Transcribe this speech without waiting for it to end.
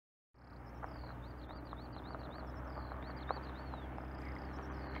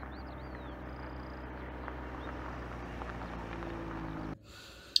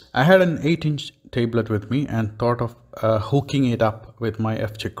I had an 8-inch tablet with me and thought of hooking it up with my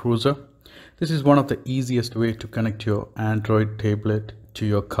fjcruiser. This is one of the easiest way to connect your Android tablet to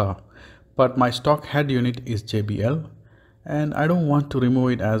your car. But my stock head unit is JBL and I don't want to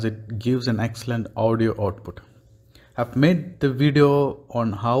remove it as it gives an excellent audio output. I've made the video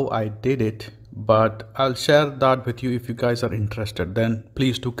on how I did it, but I'll share that with you if you guys are interested. Then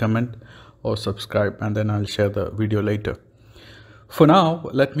please do comment or subscribe and then I'll share the video later. For now,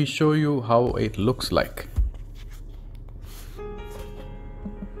 let me show you how it looks like.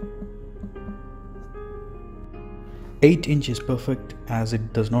 Eight inch is perfect as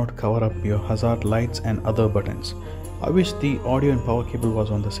it does not cover up your hazard lights and other buttons. I wish the audio and power cable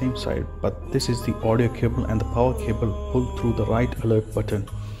was on the same side, but this is the audio cable and the power cable pulled through the right alert button.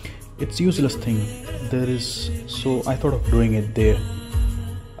 It's useless thing so I thought of doing it there.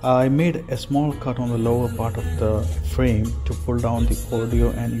 I made a small cut on the lower part of the frame to pull down the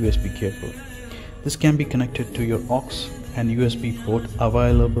audio and USB cable. This can be connected to your aux and USB port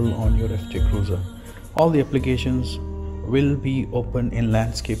available on your fjcruiser. All the applications will be open in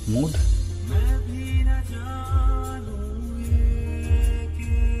landscape mode.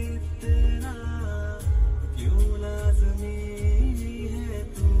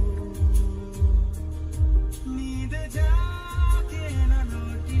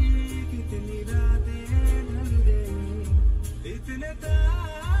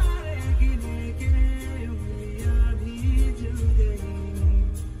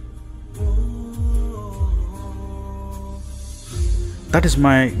 That is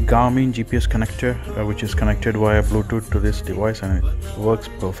my Garmin GPS connector which is connected via Bluetooth to this device and it works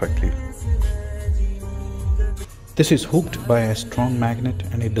perfectly. This is hooked by a strong magnet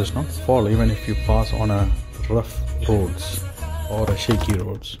and it does not fall even if you pass on a rough roads or a shaky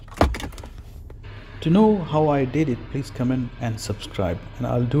roads. To know how I did it, please comment and subscribe and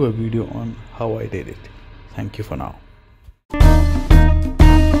I'll do a video on how I did it. Thank you for now.